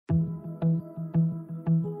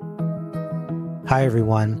Hi,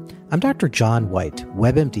 everyone. I'm Dr. John White,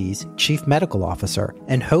 WebMD's Chief Medical Officer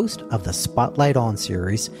and host of the Spotlight On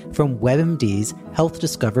series from WebMD's Health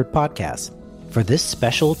Discovered podcast. For this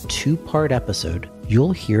special two-part episode,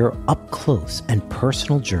 you'll hear up close and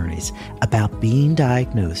personal journeys about being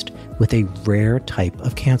diagnosed with a rare type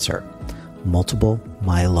of cancer, multiple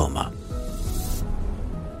myeloma.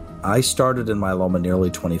 I started in myeloma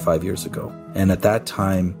nearly 25 years ago. And at that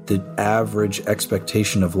time, the average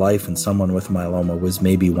expectation of life in someone with myeloma was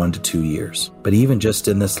maybe 1 to 2 years. But even just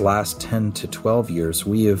in this last 10 to 12 years,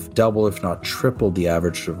 we have doubled, if not tripled, the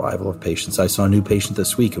average survival of patients. I saw a new patient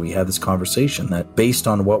this week, and we had this conversation that based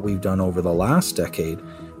on what we've done over the last decade,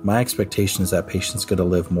 my expectation is that patient's going to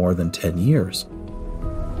live more than 10 years.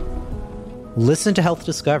 Listen to Health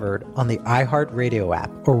Discovered on the iHeartRadio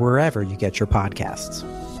app or wherever you get your podcasts.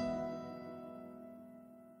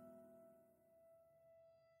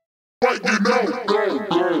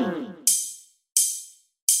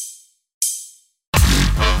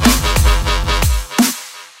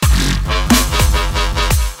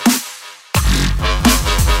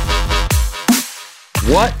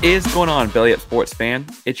 What is going on, Belly Up Sports fan?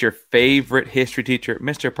 It's your favorite history teacher,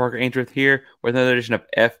 Mr. Parker Ainsworth, here with another edition of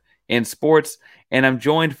F in Sports. And I'm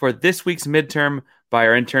joined for this week's midterm by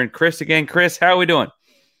our intern, Chris again. Chris, how are we doing?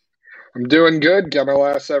 I'm doing good. Got my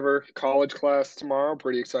last ever college class tomorrow.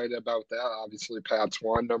 Pretty excited about that. Obviously, Pats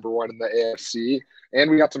won, number one in the AFC,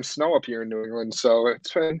 and we got some snow up here in New England. So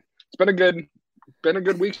it's been a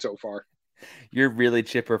good week so far. You're really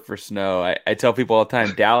chipper for snow. I tell people all the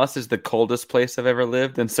time, Dallas is the coldest place I've ever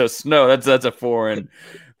lived, and so snow that's a foreign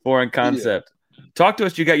concept. Yeah. Talk to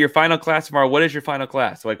us. You got your final class tomorrow. What is your final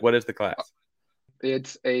class? Like, what is the class?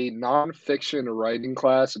 It's a nonfiction writing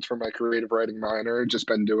class. It's for my creative writing minor. Just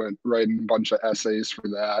been writing a bunch of essays for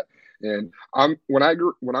that. And when I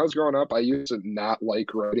was growing up, I used to not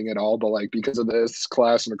like writing at all, but like because of this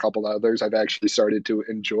class and a couple others, I've actually started to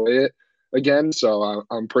enjoy it again. So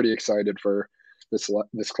I'm pretty excited for this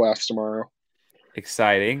class tomorrow.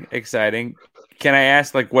 Exciting. Can I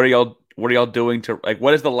ask, like, what are y'all doing to, like,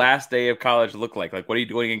 what does the last day of college look like? Like, what are you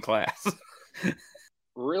doing in class?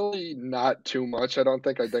 Really not too much, I don't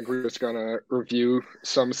think. I think we're just going to review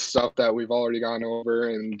some stuff that we've already gone over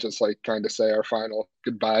and just like kind of say our final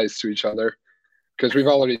goodbyes to each other because we've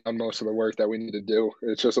already done most of the work that we need to do.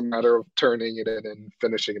 It's just a matter of turning it in and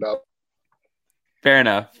finishing it up. Fair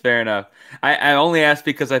enough. I only ask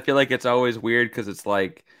because I feel like it's always weird because it's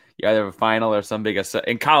like you either have a final or some big –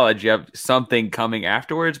 in college you have something coming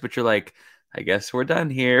afterwards, but you're like, I guess we're done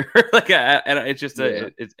here. It's just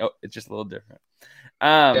a little different.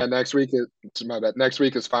 Next week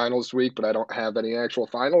is finals week, but I don't have any actual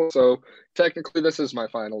finals, so technically this is my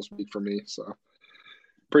finals week for me. So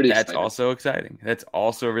pretty exciting. That's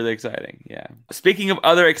also really exciting. Yeah. Speaking of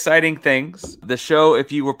other exciting things, the show,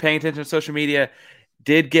 if you were paying attention to social media,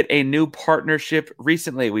 did get a new partnership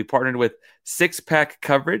recently. We partnered with Six Pack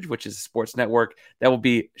Coverage, which is a sports network that will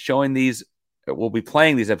be playing these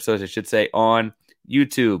episodes, I should say, on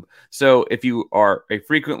YouTube. So if you are a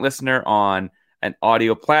frequent listener on an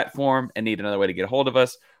audio platform and need another way to get a hold of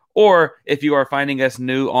us, or if you are finding us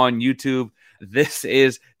new on YouTube, this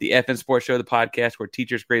is the FN Sports Show, the podcast where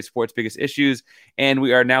teachers grade sports' biggest issues, and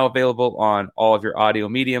we are now available on all of your audio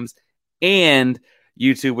mediums and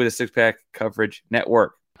YouTube with a Six Pack Coverage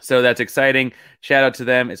network. So that's exciting. Shout out to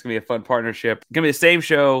them. It's going to be a fun partnership. It's going to be the same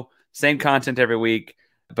show, same content every week,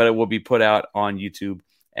 but it will be put out on YouTube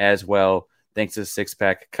as well, thanks to Six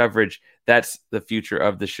Pack Coverage. That's the future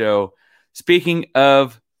of the show. Speaking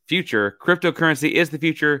of future, cryptocurrency is the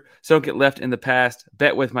future, so don't get left in the past.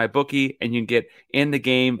 Bet with MyBookie, and you can get in the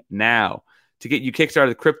game now. To get you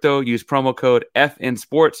kickstarted crypto, use promo code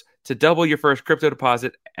FNSports to double your first crypto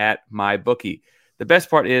deposit at MyBookie. The best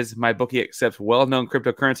part is MyBookie accepts well-known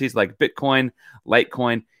cryptocurrencies like Bitcoin,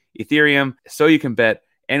 Litecoin, Ethereum, so you can bet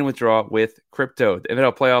and withdraw with crypto. The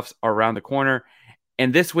NFL playoffs are around the corner,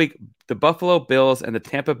 and this week, the Buffalo Bills and the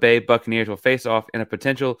Tampa Bay Buccaneers will face off in a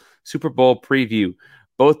potential Super Bowl preview.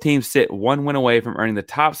 Both teams sit one win away from earning the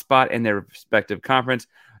top spot in their respective conference.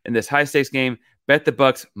 In this high-stakes game, bet the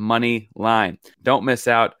Bucs money line. Don't miss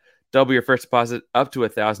out. Double your first deposit up to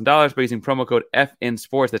 $1,000 by using promo code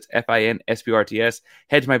FNSports. That's FINSPORTS.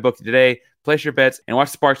 Head to MyBookie today, place your bets, and watch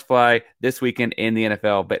sparks fly this weekend in the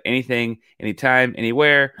NFL. Bet anything, anytime,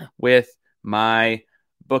 anywhere with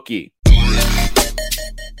MyBookie.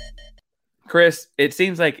 Chris, it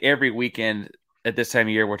seems like every weekend at this time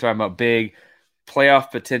of year, we're talking about big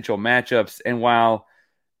playoff potential matchups. And while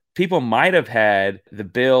people might have had the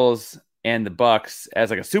Bills and the Bucs as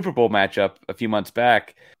like a Super Bowl matchup a few months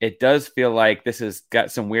back, it does feel like this has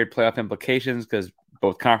got some weird playoff implications because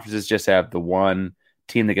both conferences just have the one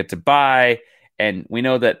team that gets a bye. And we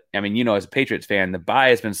know that, I mean, as a Patriots fan, the bye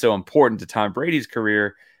has been so important to Tom Brady's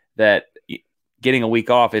career that getting a week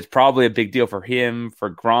off is probably a big deal for him, for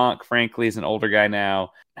Gronk, frankly, is an older guy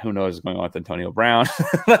now. Who knows what's going on with Antonio Brown?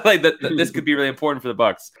 This could be really important for the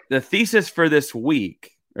Bucs. The thesis for this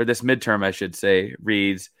week, or this midterm, I should say,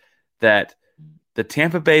 reads that the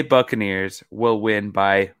Tampa Bay Buccaneers will win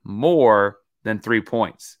by more than 3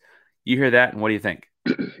 points. You hear that, and what do you think?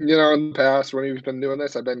 In the past, when we've been doing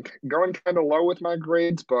this, I've been going kind of low with my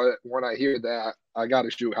grades, but when I hear that, I got to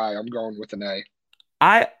shoot high. I'm going with an A.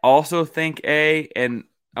 I also think A, and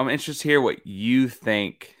I'm interested to hear what you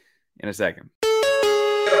think in a second.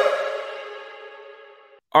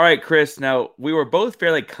 All right, Chris. Now, we were both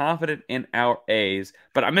fairly confident in our A's,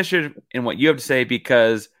 but I'm interested in what you have to say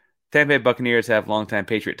because Tampa Bay Buccaneers have longtime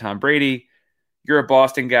Patriot Tom Brady. You're a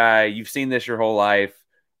Boston guy. You've seen this your whole life.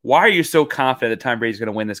 Why are you so confident that Tom Brady's going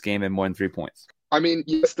to win this game in more than 3 points? I mean,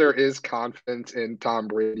 yes, there is confidence in Tom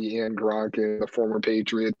Brady and Gronk and the former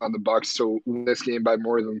Patriots on the Bucs to win this game by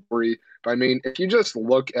more than 3. But I mean, if you just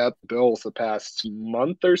look at the Bills the past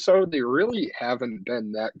month or so, they really haven't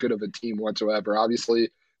been that good of a team whatsoever. Obviously,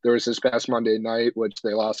 there was this past Monday night, which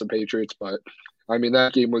they lost to Patriots, but I mean,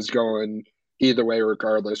 that game was going either way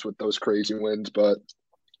regardless with those crazy wins. But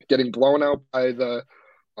getting blown out by the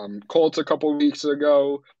Colts a couple weeks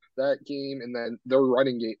ago, that game, and then their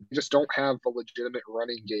running game, they just don't have the legitimate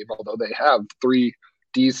running game, although they have 3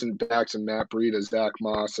 decent backs in Matt Breida, Zach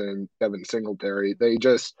Moss, and Devin Singletary.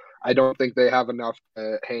 I don't think they have enough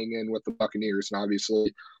to hang in with the Buccaneers, and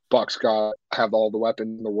obviously Bucs have all the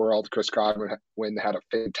weapons in the world. Chris Godwin had a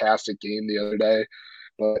fantastic game the other day.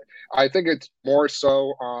 But I think it's more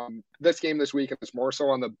so on this game this weekend. It's more so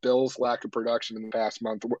on the Bills' lack of production in the past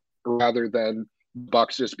month rather than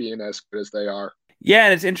Bucs just being as good as they are. Yeah,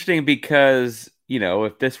 and it's interesting because,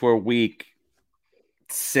 if this were week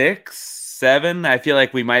 6, 7, I feel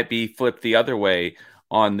like we might be flipped the other way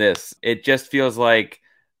on this. It just feels like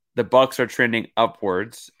the Bucs are trending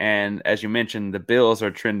upwards, and as you mentioned, the Bills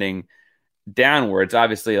are trending downwards.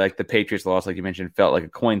 Obviously, like the Patriots loss, like you mentioned, felt like a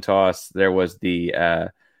coin toss. There was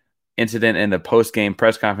the incident in the post-game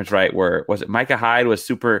press conference, right, where was it Micah Hyde was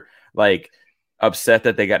super upset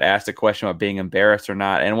that they got asked a question about being embarrassed or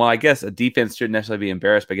not. And while I guess a defense shouldn't necessarily be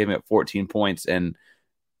embarrassed by giving up 14 points and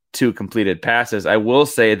 2 completed passes, I will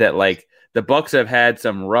say that the Bucs have had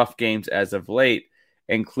some rough games as of late,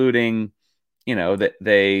 including that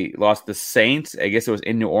they lost the Saints. I guess it was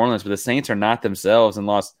in New Orleans, but the Saints are not themselves and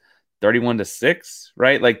lost 31-6,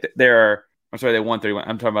 right? They won 31.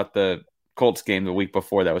 I'm talking about the Colts game the week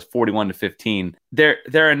before that was 41-15. There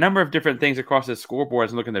are a number of different things across the scoreboard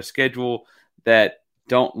and looking at their schedule that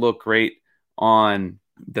don't look great on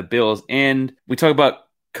the Bills' end. We talk about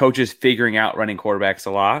coaches figuring out running quarterbacks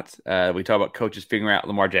a lot. We talk about coaches figuring out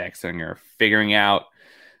Lamar Jackson or figuring out,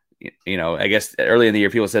 I guess early in the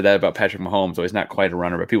year people said that about Patrick Mahomes, so he's not quite a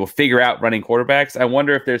runner, but people figure out running quarterbacks. I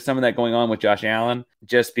wonder if there's some of that going on with Josh Allen,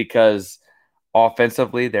 just because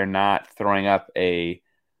offensively they're not throwing up a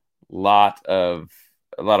lot of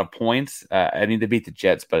points. I need to beat the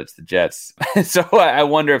Jets, but it's the Jets. So I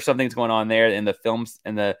wonder if something's going on there in the films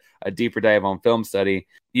and a deeper dive on film study.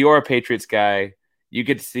 You're a Patriots guy. You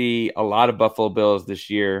get to see a lot of Buffalo Bills this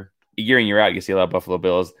year. Year in, year out, you see a lot of Buffalo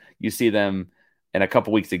Bills. You see them in a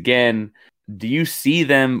couple weeks again. Do you see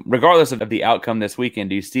them, regardless of the outcome this weekend,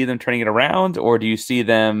 do you see them turning it around, or do you see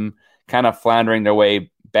them kind of floundering their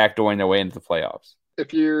way, backdooring their way into the playoffs?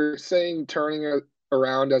 If you're saying turning it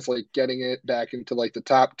around as getting it back into the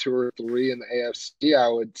top 2 or 3 in the AFC, I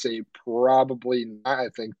would say probably not. I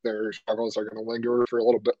think their struggles are going to linger for a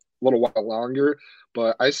little while longer,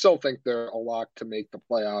 but I still think they're a lock to make the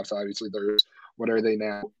playoffs. Obviously, what are they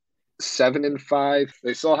now? 7-5.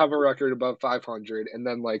 They still have a record above 500, and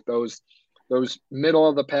then those middle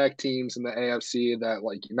of the pack teams in the AFC that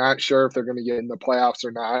you're not sure if they're going to get in the playoffs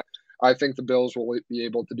or not. I think the Bills will be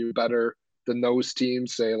able to do better than those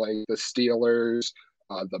teams, say the Steelers,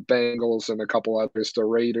 the Bengals, and a couple others, the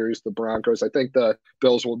Raiders, the Broncos. I think the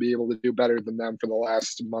Bills will be able to do better than them for the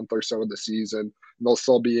last month or so of the season, and they'll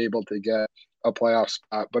still be able to get a playoff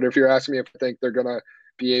spot. But if you're asking me if I think they're going to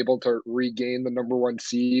be able to regain the number 1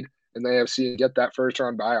 seed in the AFC and get that first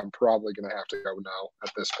round bye, I'm probably going to have to go no at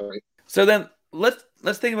this point. So then let's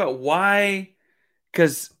think about why,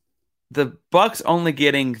 because the Bucs only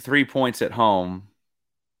getting 3 points at home,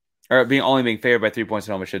 or only being favored by 3 points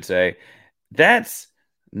at home, I should say, that's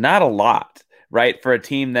not a lot, right? For a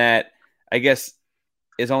team that I guess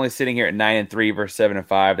is only sitting here at 9-3 versus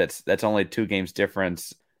 7-5. That's only 2 games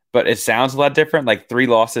difference. but it sounds a lot different. Like 3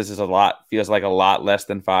 losses feels like a lot less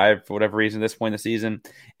than 5 for whatever reason at this point in the season.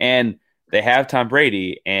 And they have Tom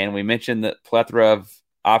Brady, and we mentioned the plethora of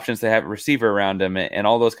options to have a receiver around him and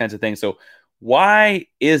all those kinds of things. So why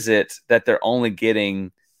is it that they're only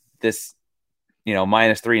getting this,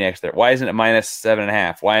 -3 next year? Why isn't it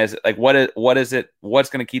 -7.5? Why is it like, what is it? What's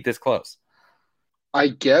going to keep this close? I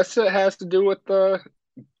guess it has to do with the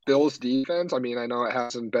Bills defense. I mean, I know it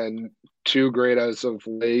hasn't been too great as of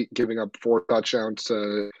late, giving up 4 touchdowns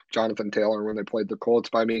to Jonathan Taylor when they played the Colts.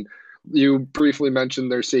 But I mean, you briefly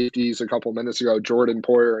mentioned their safeties a couple minutes ago, Jordan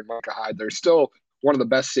Poyer and Micah Hyde. They're still one of the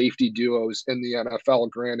best safety duos in the NFL.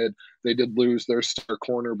 Granted, they did lose their star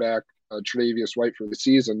cornerback, Tre'Davious White, for the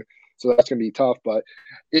season, so that's going to be tough. But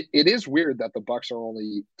it is weird that the Bucs are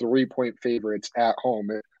only 3-point favorites at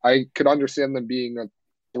home. I could understand them being a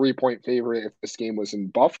 3-point favorite if this game was in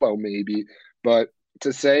Buffalo, maybe. But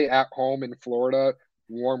to say at home in Florida,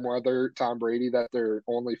 warm weather, Tom Brady, that they're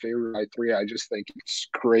only favored by 3, I just think it's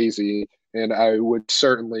crazy. And I would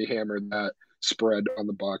certainly hammer that spread on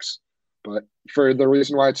the Bucs. But for the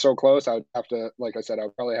reason why it's so close, I would have to, like I said, I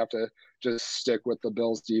would probably have to just stick with the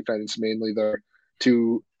Bills defense, mainly the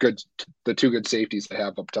two good safeties they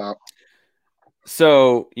have up top.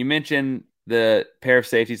 So you mentioned the pair of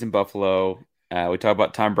safeties in Buffalo. We talk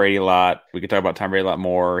about Tom Brady a lot. We could talk about Tom Brady a lot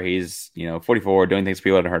more. He's 44, doing things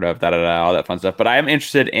people haven't heard of, all that fun stuff. But I am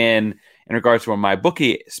interested in regards to one of my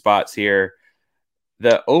bookie spots here,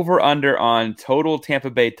 the over/under on total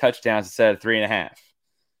Tampa Bay touchdowns instead of 3.5.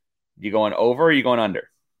 You going over or are you going under?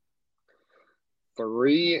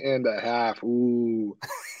 3.5. Ooh,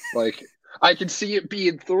 like I could see it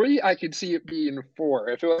being 3. I could see it being 4.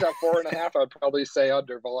 If it was at 4.5, I'd probably say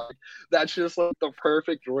under. But like that's just like the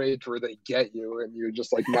perfect range where they get you, and you're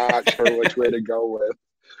just like not sure which way to go with.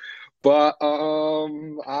 But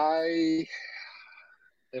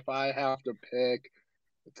if I have to pick,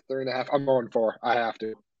 it's 3.5. I'm going 4. I have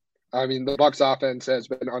to. I mean, the Bucs offense has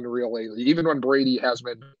been unreal lately. Even when Brady has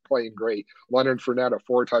been playing great, Leonard Fournette, a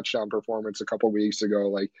 4-touchdown performance a couple weeks ago.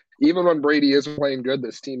 Like, even when Brady isn't playing good,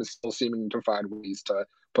 this team is still seeming to find ways to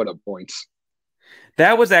put up points.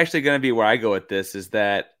 That was actually going to be where I go with this, is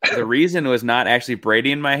that the reason was not actually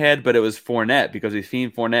Brady in my head, but it was Fournette, because we've seen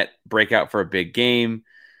Fournette break out for a big game.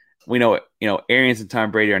 We know, Arians and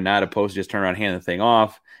Tom Brady are not opposed to just turn around and hand the thing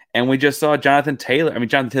off. And we just saw Jonathan Taylor. I mean,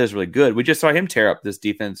 Jonathan Taylor's really good. We just saw him tear up this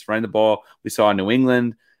defense, running the ball. We saw New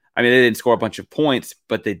England. I mean, they didn't score a bunch of points,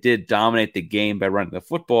 but they did dominate the game by running the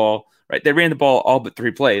football, right? They ran the ball all but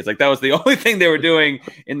 3 plays. Like, that was the only thing they were doing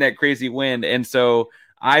in that crazy wind. And so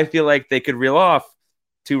I feel like they could reel off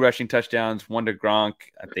 2 rushing touchdowns, 1 to Gronk.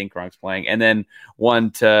 I think Gronk's playing. And then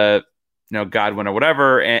 1 to, Godwin or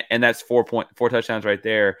whatever. And that's 4 touchdowns right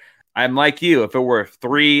there. I'm like you. If it were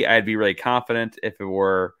 3, I'd be really confident. If it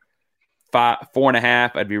were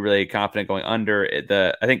 4.5, I'd be really confident going under.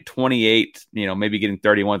 I think 28, maybe getting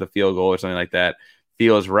 31 with a field goal or something like that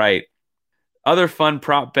feels right. Other fun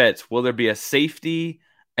prop bets. Will there be a safety?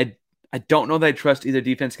 I don't know that I trust either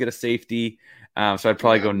defense to get a safety. So I'd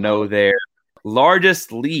probably go no there.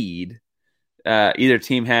 Largest lead either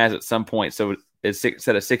team has at some point. So it's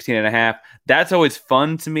set at 16.5. That's always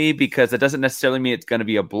fun to me because it doesn't necessarily mean it's going to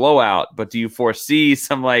be a blowout, but do you foresee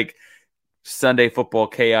some like Sunday football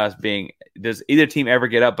chaos does either team ever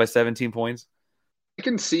get up by 17 points? I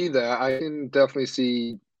can see that. I can definitely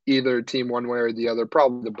see either team one way or the other.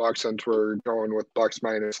 Probably the Bucs, since we're going with Bucs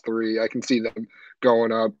 -3. I can see them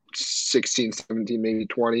going up 16, 17, maybe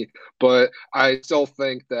 20. But I still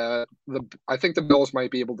think that the Bills might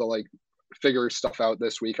be able to like figure stuff out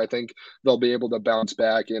this week. I think they'll be able to bounce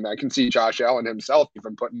back, and I can see Josh Allen himself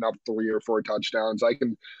even putting up 3 or 4 touchdowns. I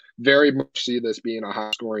can very much see this being a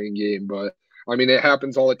high-scoring game, but I mean, it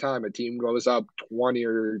happens all the time. A team goes up 20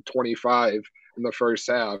 or 25 in the first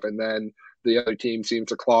half, and then the other team seems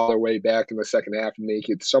to claw their way back in the second half and make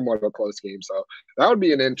it somewhat of a close game. So that would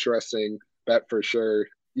be an interesting bet for sure.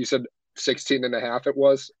 You said 16.5 it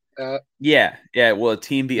was at? Yeah. Will a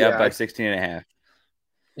team be up by 16.5?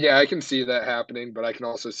 Yeah, I can see that happening, but I can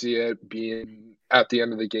also see it being at the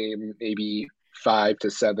end of the game, maybe 5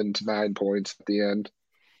 to 7 to 9 points at the end.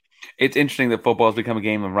 It's interesting that football has become a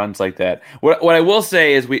game of runs like that. What I will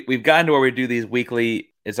say is we've gotten to where we do these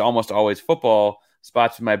weekly, it's almost always football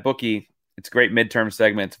spots with my bookie. It's a great midterm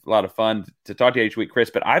segment. It's a lot of fun to talk to you each week,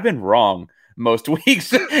 Chris, but I've been wrong most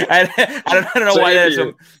weeks. I don't know why that is.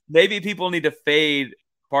 So maybe people need to fade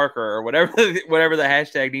Parker or whatever the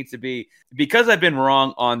hashtag needs to be, because I've been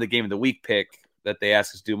wrong on the game of the week pick that they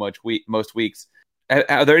ask us to do most weeks.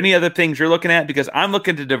 Are there any other things you're looking at? Because I'm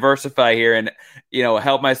looking to diversify here and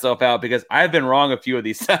help myself out, because I've been wrong a few of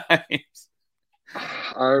these times.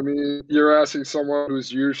 I mean, you're asking someone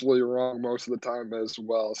who's usually wrong most of the time as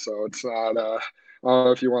well, so it's not. I don't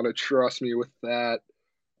know if you want to trust me with that.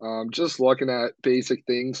 Just looking at basic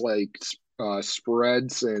things like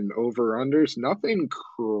spreads and over unders, nothing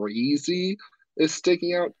crazy is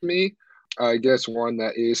sticking out to me. I guess one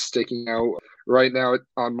that is sticking out right now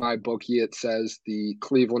on my bookie, it says the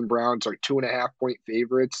Cleveland Browns are 2.5 point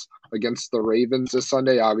favorites against the Ravens this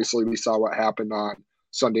Sunday. Obviously, we saw what happened on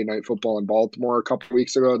Sunday Night Football in Baltimore a couple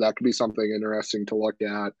weeks ago. That could be something interesting to look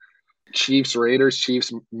at. Chiefs Raiders,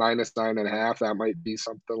 Chiefs -9.5. That might be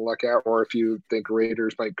something to look at. Or if you think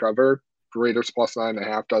Raiders might cover, Raiders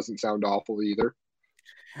 +9.5 doesn't sound awful either.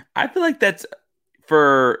 I feel like that's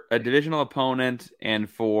for a divisional opponent, and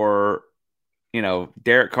for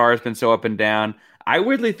Derek Carr has been so up and down. I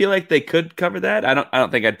weirdly feel like they could cover that. I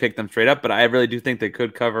don't think I'd pick them straight up, but I really do think they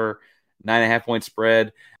could cover 9.5 point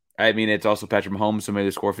spread. I mean, it's also Patrick Mahomes, so maybe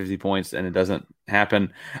they score 50 points and it doesn't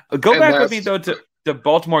happen. Go back with me though to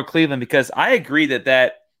Baltimore Cleveland, because I agree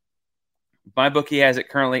that my bookie has it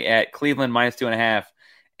currently at Cleveland -2.5,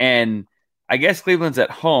 and I guess Cleveland's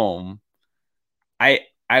at home.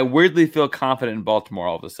 I weirdly feel confident in Baltimore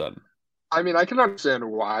all of a sudden. I mean, I can understand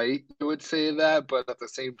why you would say that, but at the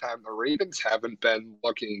same time, the Ravens haven't been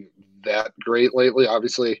looking that great lately.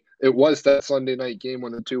 Obviously, it was that Sunday night game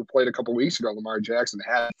when the two played a couple weeks ago. Lamar Jackson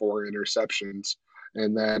had 4 interceptions.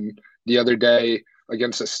 And then the other day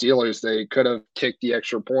against the Steelers, they could have kicked the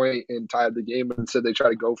extra point and tied the game, and instead they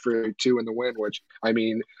tried to go for two in the win, which, I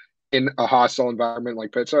mean, in a hostile environment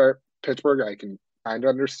like Pittsburgh, I can kind of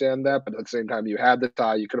understand that. But at the same time, you had the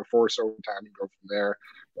tie. You could have forced overtime and go from there.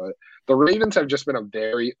 But the Ravens have just been a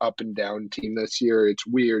very up and down team this year. It's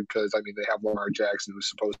weird because, I mean, they have Lamar Jackson, who's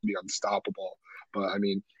supposed to be unstoppable. But, I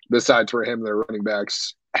mean, besides for him, their running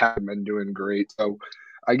backs haven't been doing great. So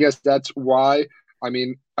I guess that's why. I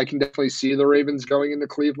mean, I can definitely see the Ravens going into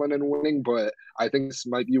Cleveland and winning, but I think this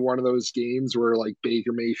might be one of those games where, like,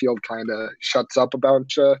 Baker Mayfield kind of shuts up a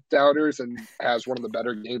bunch of doubters and has one of the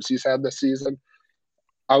better games he's had this season.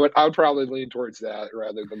 I would probably lean towards that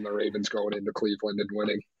rather than the Ravens going into Cleveland and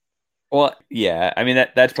winning. Well, yeah, I mean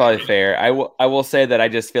that's probably fair. I will say that I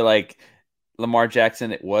just feel like Lamar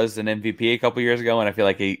Jackson was an MVP a couple years ago, and I feel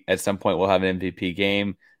like he at some point will have an MVP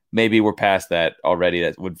game. Maybe we're past that already.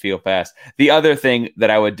 That would feel fast. The other thing that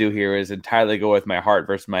I would do here is entirely go with my heart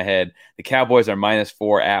versus my head. The Cowboys are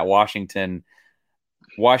 -4 at Washington.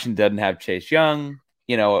 Washington doesn't have Chase Young.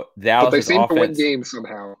 Dallas. But they seem to win games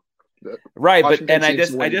somehow. Right,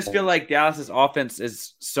 I just feel like Dallas's offense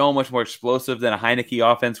is so much more explosive than a Heineke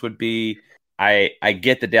offense would be. I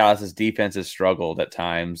get that Dallas's defense has struggled at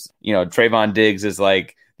times. Trayvon Diggs is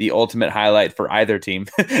like the ultimate highlight for either team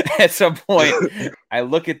at some point. I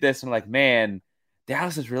look at this and I'm like, man,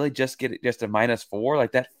 Dallas is really just a -4.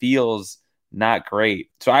 Like, that feels not great.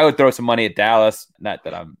 So I would throw some money at Dallas. Not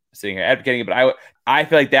that I'm sitting here advocating it, but I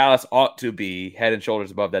feel like Dallas ought to be head and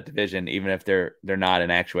shoulders above that division, even if they're not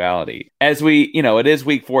in actuality. As it is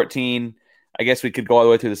week 14. I guess we could go all the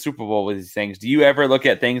way through the Super Bowl with these things. Do you ever look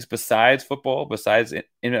at things besides football, besides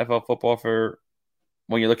NFL football, for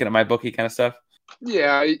when you're looking at my bookie kind of stuff?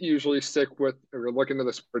 Yeah, I usually stick with or look into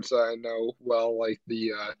the sports that I know well, like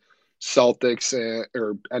the Celtics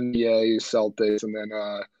or NBA Celtics, and then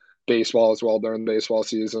baseball as well during the baseball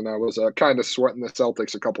season. I was kind of sweating the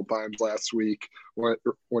Celtics a couple times last week when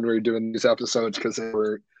we were doing these episodes because they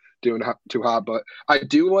were doing too hot. But I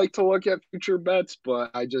do like to look at future bets,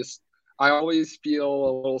 but I always feel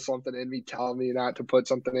a little something in me telling me not to put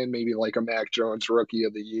something in, maybe like a Mac Jones Rookie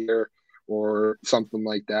of the Year or something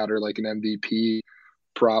like that, or like an MVP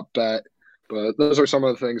prop bet. But those are some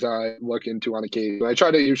of the things I look into on occasion. I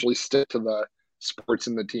try to usually stick to the sports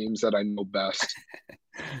and the teams that I know best.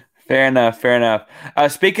 Fair enough.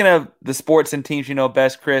 Speaking of the sports and teams you know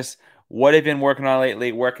best, Chris, what have you been working on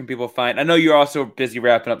lately? Where can people find? I know you're also busy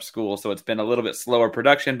wrapping up school, so it's been a little bit slower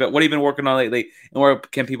production, but what have you been working on lately? And where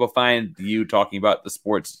can people find you talking about the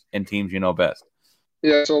sports and teams you know best?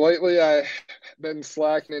 Yeah, so lately I've been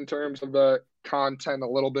slacking in terms of the content a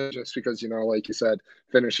little bit just because, like you said,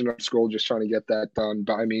 finishing up school, just trying to get that done.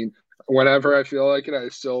 But I mean, whenever I feel like it, I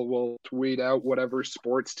still will tweet out whatever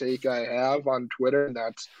sports take I have on Twitter, and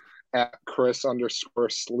that's at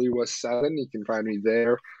Chris_Sliwa7. You can find me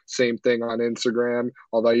there. Same thing on Instagram,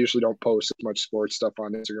 although I usually don't post as much sports stuff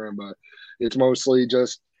on Instagram, but it's mostly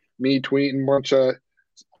just me tweeting a bunch of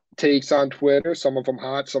takes on Twitter, some of them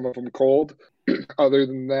hot, some of them cold. Other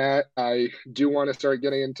than that, I do want to start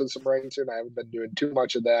getting into some writing soon. I haven't been doing too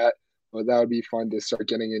much of that, but that would be fun to start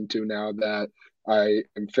getting into now that I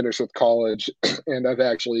am finished with college and I've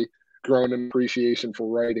actually grown an appreciation for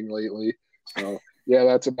writing lately. So yeah,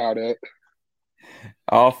 that's about it.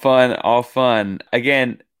 All fun, all fun.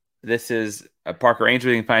 Again, this is Parker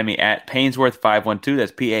Ainsworth. You can find me at Painsworth512.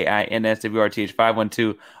 That's PAINSWRTH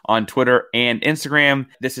 512 on Twitter and Instagram.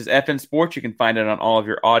 This is FN Sports. You can find it on all of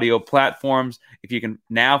your audio platforms. If you can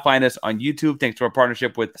now find us on YouTube, thanks to our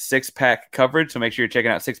partnership with Six Pack Coverage. So make sure you're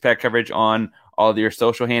checking out Six Pack Coverage on all of your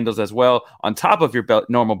social handles as well, on top of your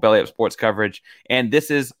normal Belly Up Sports coverage. And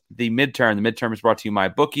this is the midterm. The midterm is brought to you by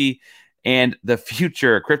MyBookie. And the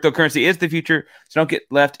future. Cryptocurrency is the future, so don't get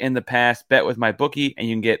left in the past. Bet with MyBookie, and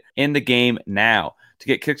you can get in the game now. To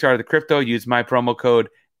get kickstarted the crypto, use my promo code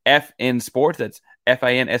FNSports. That's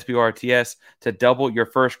FINSPORTS to double your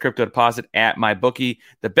first crypto deposit at MyBookie.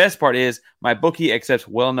 The best part is MyBookie accepts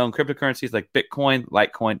well-known cryptocurrencies like Bitcoin,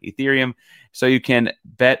 Litecoin, Ethereum, so you can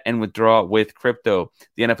bet and withdraw with crypto.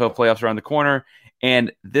 The NFL playoffs are around the corner.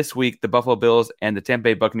 And this week, the Buffalo Bills and the Tampa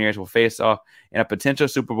Bay Buccaneers will face off in a potential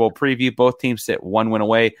Super Bowl preview. Both teams sit one win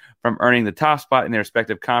away from earning the top spot in their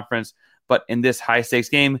respective conference. But in this high-stakes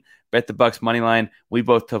game, bet the Bucs money line. We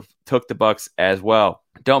both took the Bucs as well.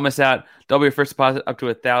 Don't miss out. Double your first deposit up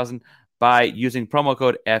to $1,000 by using promo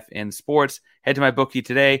code FNSports. Head to MyBookie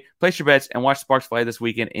today, place your bets, and watch Sparks fly this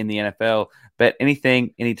weekend in the NFL. Bet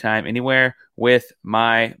anything, anytime, anywhere with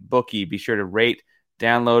MyBookie. Be sure to rate,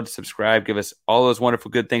 download, subscribe, give us all those wonderful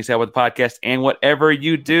good things to help with the podcast. And whatever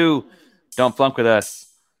you do, don't flunk with us.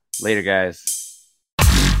 Later, guys.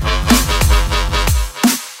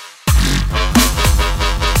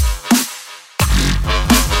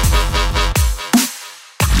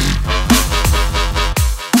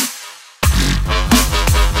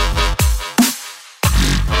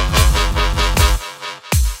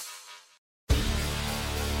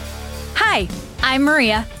 Hi, I'm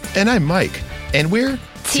Maria. And I'm Mike. And we're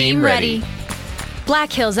Team Ready.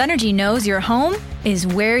 Black Hills Energy knows your home is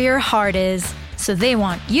where your heart is, so they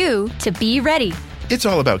want you to be ready. It's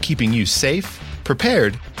all about keeping you safe,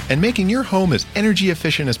 prepared, and making your home as energy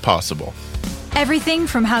efficient as possible. Everything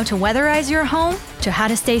from how to weatherize your home to how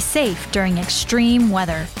to stay safe during extreme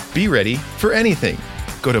weather. Be ready for anything.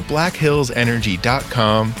 Go to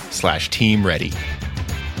blackhillsenergy.com/teamready.